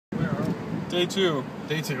Day two.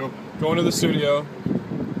 Day two. Going to the studio.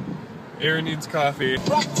 Aaron needs coffee.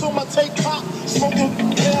 Rock to my take pop, smoking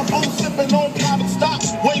bamboo, sipping on private stock.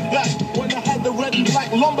 Way back when I had the red and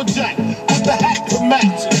black lumberjack with the hat to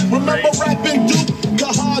match. Remember rapping Duke?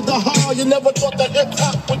 The hard, you never thought that hip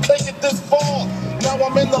hop would take it this far. Now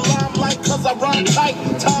I'm in the limelight cause I rhyme tight.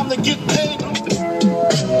 Time to get paid.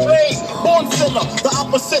 Hey, born sinner, the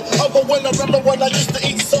opposite of a winner. Remember when I used to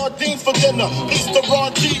eat sardines for dinner? Easter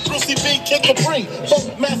Ron G, Brucey B, Kid Capri,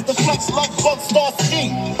 Funk Master Flex, Love Bug, Star Ski.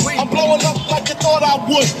 I'm blowing up like you thought I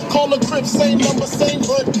would. Call the crib, same number, same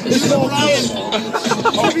hood. It's all good.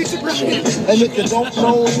 And if you don't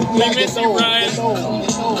know, we miss you, Brian.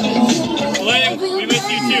 We miss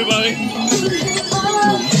you too, buddy.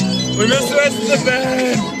 We miss the rest of the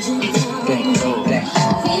band.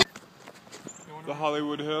 The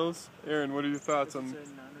Hollywood Hills. Aaron, what are your thoughts on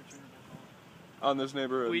this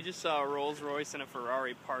neighborhood? We just saw a Rolls Royce and a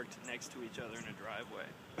Ferrari parked next to each other in a driveway.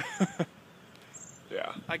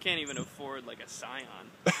 Yeah. I can't even afford like a Scion.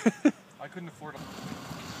 I couldn't afford them.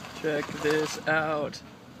 Check this out.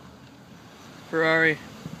 Ferrari,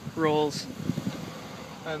 Rolls,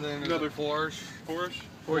 And then Another Porsche,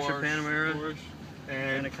 Panamera, Porsche,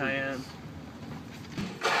 and a Cayenne.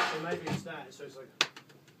 So maybe it's that. So it's like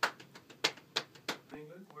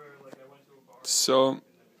England, where like I went to a bar. So,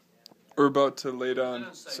 we're about to lay down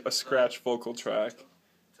a scratch vocal track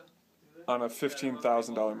on a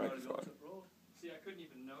 $15,000 microphone. See, I couldn't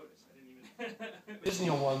even notice. I didn't even. Disney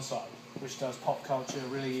on one side, which does pop culture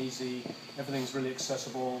really easy, everything's really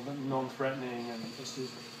accessible, non-threatening, and it's Disney.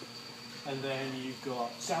 And then you've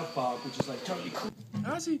got South Park, which is like totally cool.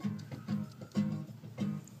 How's he?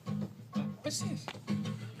 What's this?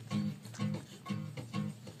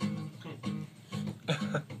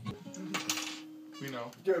 we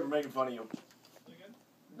know. Dude, we're making fun of you.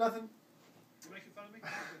 Nothing. You making fun of me?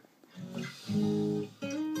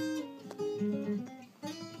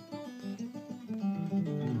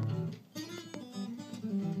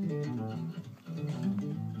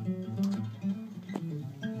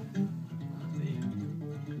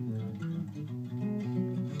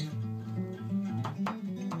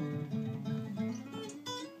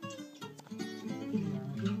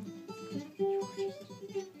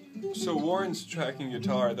 So Warren's tracking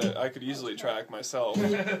guitar that I could easily track myself. I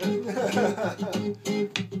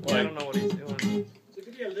don't know what he's doing. So it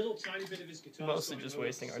could be a little tiny bit of his guitar. Mostly just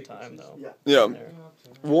wasting our time, though. Yeah.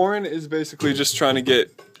 Warren is basically just trying to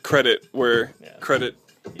get credit where credit.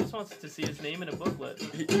 He just wants to see his name in a booklet.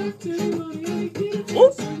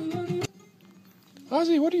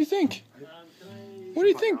 Ozzy, what do you think? What do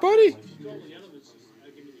you think, buddy?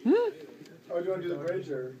 Hmm? Oh, do you want to do the bridge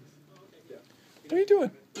or? What are you doing?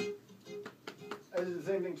 Is it the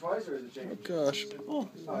same thing twice or is it changed? Oh gosh. Oh,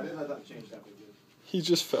 I didn't let that change that big. He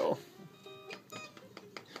just fell.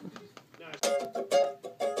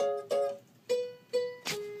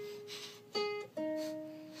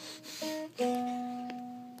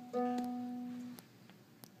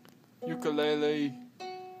 Ukulele.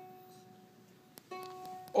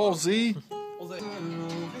 Ozzy. You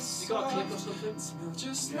got a click or something?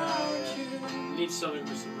 Yeah. You need something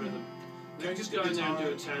with some rhythm. Maybe just go in there and do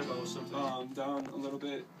a tempo or something. Down a little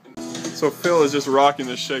bit. So Phil is just rocking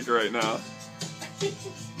the shaker right now.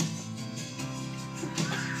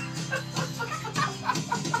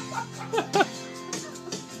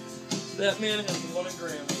 That man has won a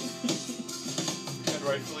Grammy. And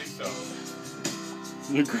rightfully so.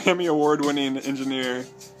 Your Grammy award-winning engineer,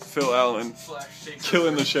 Phil Allen,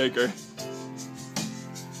 killing the shaker.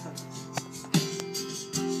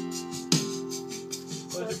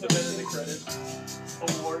 We'll just put that in the credits.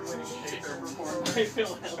 Award-winning shaker performed by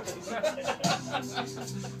Phil Allen.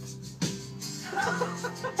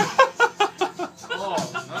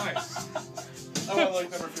 Oh, nice. I want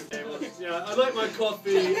like number 15. Yeah, I like my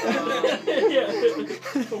coffee.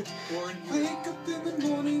 Warren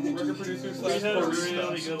Record producer We slash had a barista.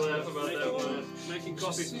 really good laugh about that one. Making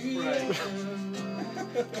coffee from spray.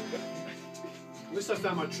 At least I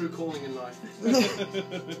found my true calling in life.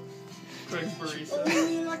 Quick barista.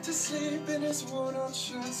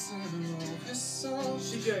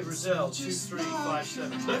 CJ Brazil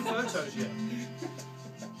 2357. No photos yet.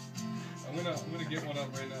 I'm gonna get one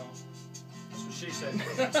up right now. That's what she said.